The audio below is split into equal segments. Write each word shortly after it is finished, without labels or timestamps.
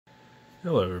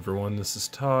Hello everyone, this is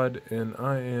Todd, and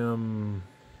I am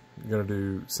going to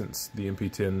do, since the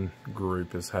MP10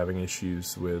 group is having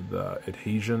issues with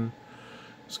adhesion,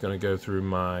 I'm just going to go through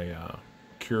my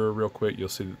cure real quick. You'll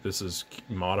see that this is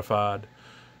modified,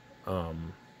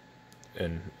 and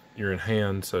you're in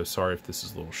hand, so sorry if this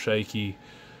is a little shaky.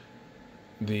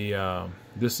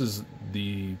 This is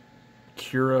the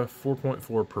Cura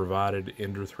 4.4 provided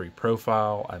Ender 3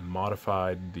 profile. I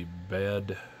modified the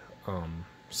bed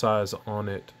size on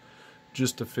it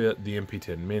just to fit the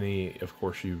MP10 Mini. Of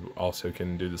course, you also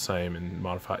can do the same and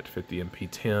modify it to fit the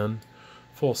MP10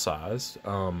 full size.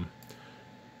 I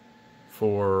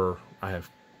have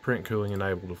print cooling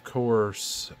enabled, of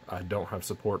course. I don't have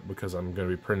support because I'm going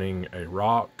to be printing a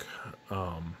rock,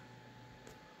 but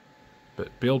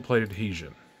build plate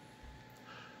adhesion.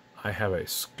 I have a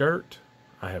skirt.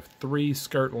 I have 3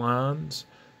 skirt lines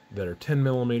that are 10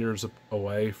 millimeters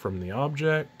away from the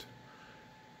object,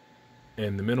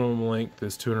 and the minimum length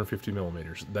is 250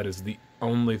 millimeters. That is the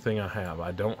only thing I have.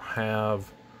 I don't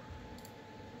have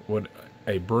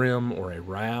a brim or a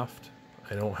raft.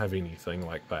 I don't have anything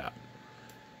like that.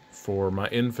 For my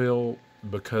infill,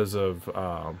 because of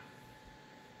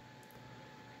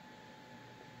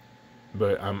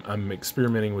but I'm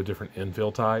experimenting with different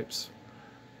infill types,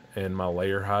 and my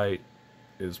layer height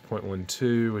is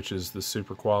 0.12, which is the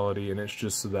super quality, and it's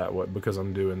just so that because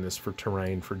I'm doing this for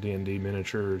terrain for D&D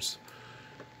miniatures,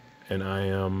 and I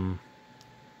am,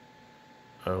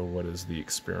 what is the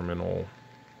experimental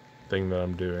thing that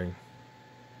I'm doing?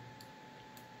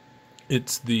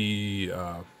 It's the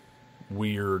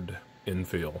weird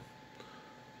infill,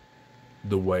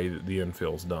 the way that the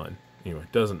infill's done. Anyway,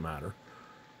 it doesn't matter.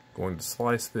 I'm going to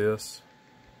slice this.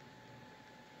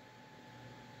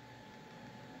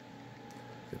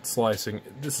 It's slicing.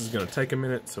 This is going to take a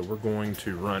minute, so we're going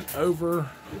to run over.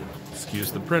 Excuse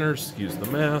the printer, excuse the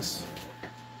mess.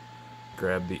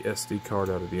 Grab the SD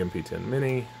card out of the MP10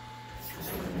 Mini,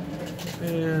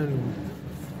 and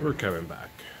we're coming back.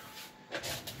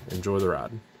 Enjoy the ride.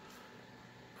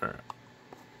 Alright.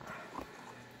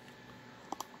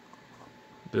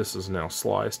 This is now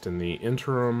sliced in the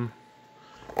interim.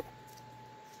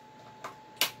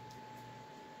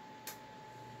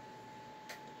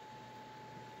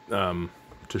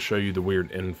 To show you the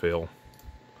weird infill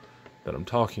that I'm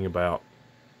talking about.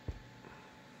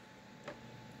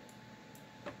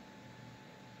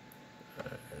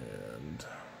 And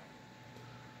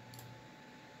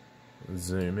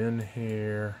zoom in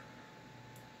here.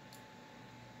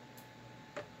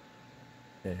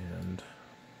 And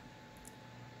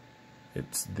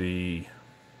it's the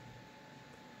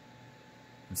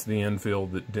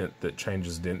infill that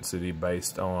changes density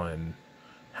based on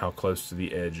how close to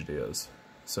the edge it is.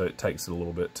 So it takes it a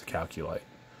little bit to calculate.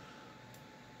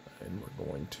 And we're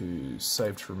going to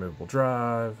save to removable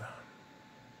drive.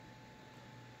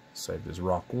 Save as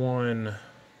rock 1.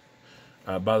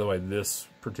 By the way, this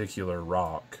particular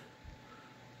rock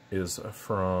is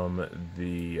from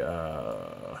the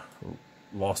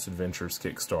Lost Adventures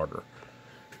Kickstarter.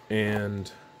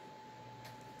 And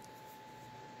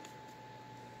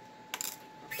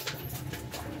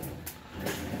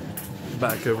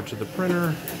back over to the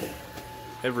printer.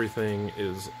 Everything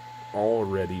is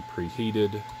already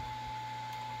preheated,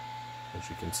 as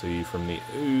you can see from the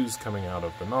ooze coming out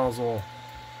of the nozzle.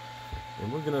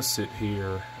 And we're going to sit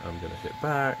here. I'm going to hit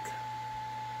back,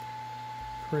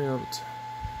 print,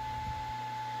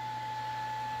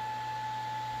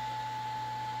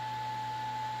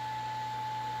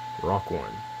 rock 1.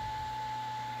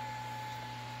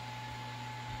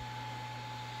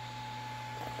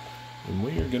 And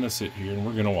we are going to sit here and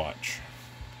we're going to watch.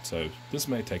 So this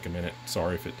may take a minute.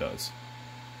 Sorry if it does.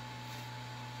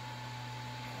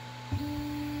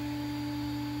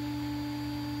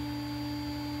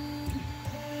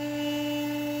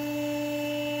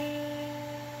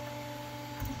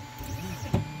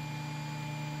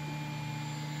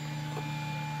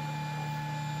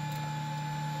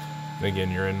 And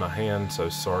again, you're in my hand, so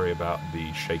sorry about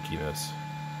the shakiness.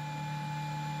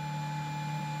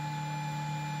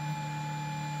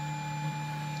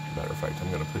 Matter of fact, I'm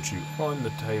going to put you on the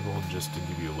table just to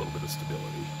give you a little bit of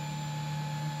stability.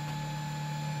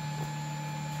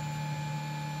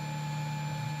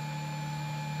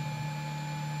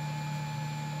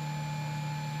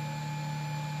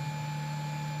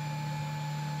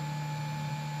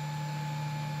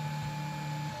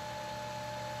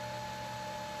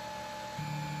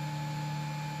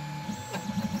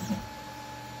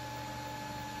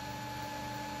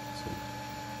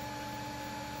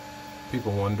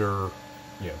 People wonder,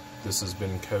 this has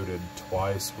been coated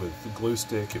twice with the glue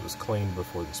stick. It was cleaned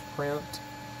before this print.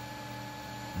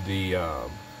 the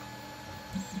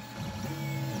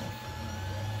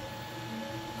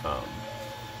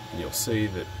you'll see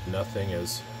that nothing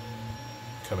is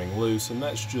coming loose, and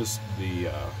that's just the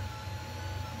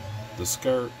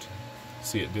skirt.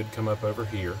 See, it did come up over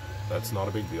here. That's not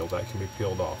a big deal. That can be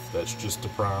peeled off. That's just to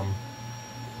prime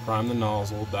the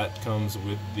nozzle. That comes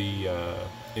with the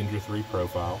Ender 3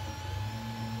 profile.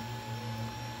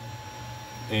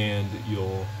 And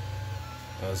you'll,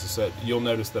 as I said, you'll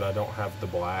notice that I don't have the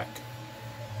black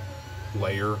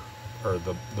layer, or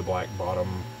the black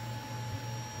bottom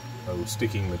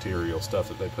sticking material stuff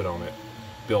that they put on it.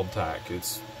 Build tack.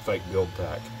 It's fake build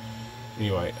tack.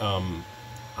 Anyway,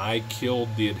 I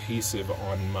killed the adhesive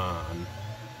on mine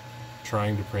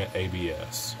trying to print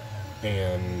ABS,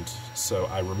 and so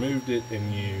I removed it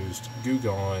and used Goo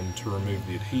Gone to remove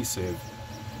the adhesive,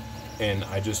 and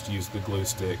I just used the glue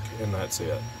stick, and that's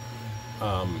it.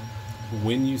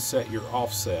 When you set your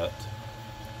offset,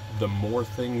 the more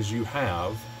things you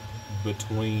have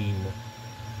between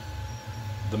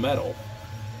the metal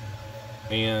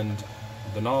and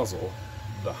the nozzle,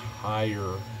 the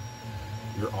higher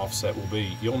your offset will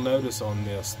be. You'll notice on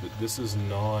this that this is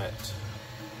not,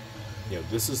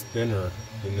 this is thinner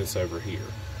than this over here.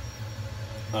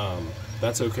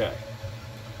 That's okay.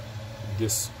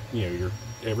 This,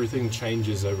 everything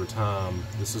changes over time.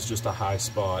 This is just a high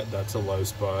spot. That's a low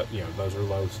spot. Those are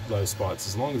low spots.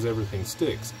 As long as everything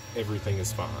sticks, everything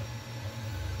is fine.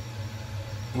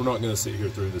 We're not going to sit here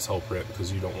through this whole print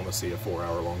because you don't want to see a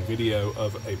 4-hour-long video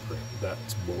of a print.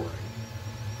 That's boring.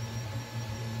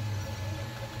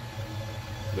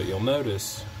 But you'll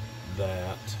notice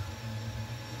that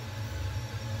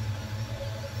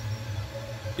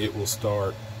it will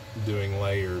start doing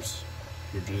layers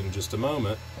here in just a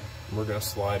moment. We're going to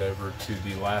slide over to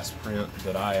the last print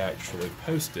that I actually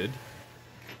posted,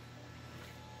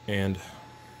 and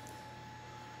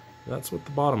that's what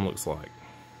the bottom looks like.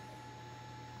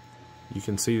 You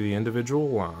can see the individual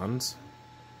lines.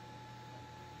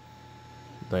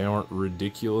 They aren't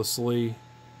ridiculously,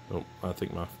 oh, I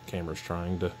think my camera's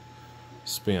trying to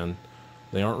spin.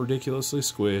 They aren't ridiculously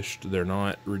squished. They're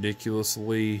not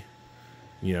ridiculously,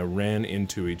 ran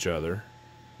into each other.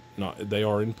 They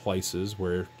are in places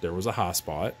where there was a high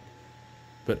spot,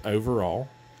 but overall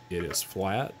it is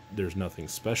flat. There's nothing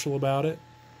special about it,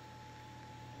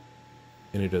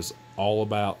 and it is all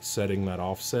about setting that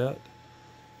offset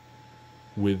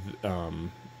with and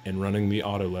running the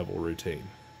auto level routine.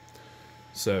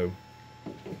 So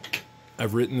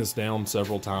I've written this down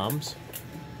several times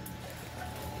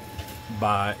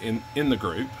in the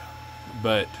group,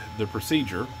 but the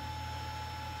procedure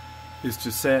is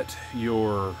to set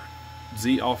your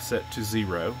Z offset to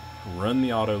 0, run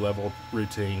the auto level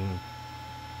routine,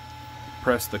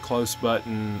 press the close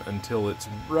button until it's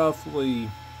roughly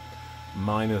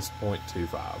minus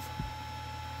 0.25,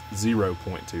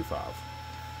 0.25,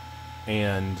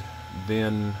 and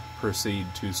then proceed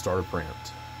to start a print.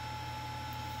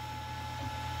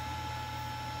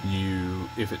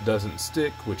 If it doesn't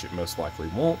stick, which it most likely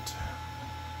won't,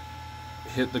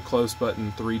 hit the close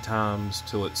button 3 times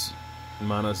till it's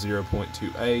minus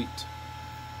 0.28.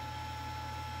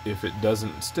 If it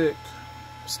doesn't stick,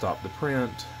 stop the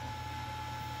print.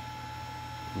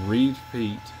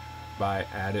 Repeat by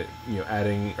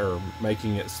adding or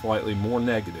making it slightly more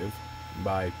negative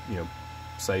by,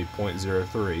 say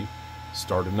 0.03.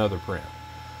 Start another print.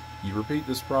 You repeat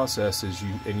this process as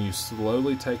you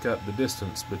slowly take up the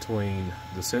distance between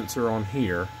the sensor on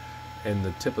here and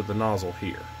the tip of the nozzle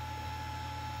here.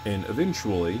 And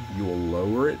eventually you will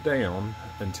lower it down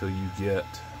until you get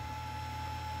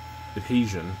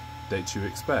adhesion that you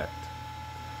expect.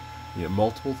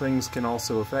 Multiple things can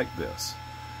also affect this.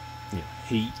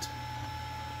 Heat.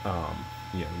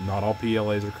 Not all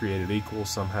PLAs are created equal.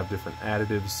 Some have different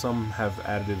additives. Some have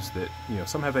additives that,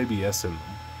 some have ABS in them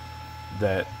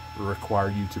that require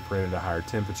you to print at a higher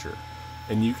temperature.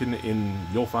 And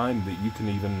you'll find that you can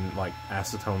even like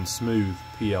acetone smooth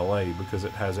PLA because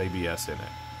it has ABS in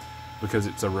it, because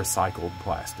it's a recycled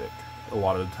plastic. A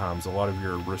lot of the times, a lot of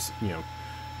your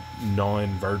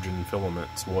non-virgin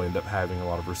filaments will end up having a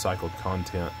lot of recycled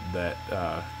content that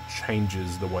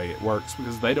changes the way it works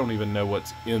because they don't even know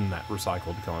what's in that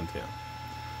recycled content.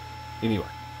 Anyway,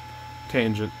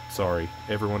 tangent, sorry.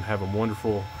 Everyone have a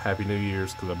wonderful Happy New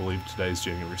Year's, because I believe today's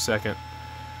January 2nd,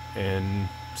 and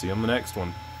see you on the next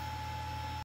one.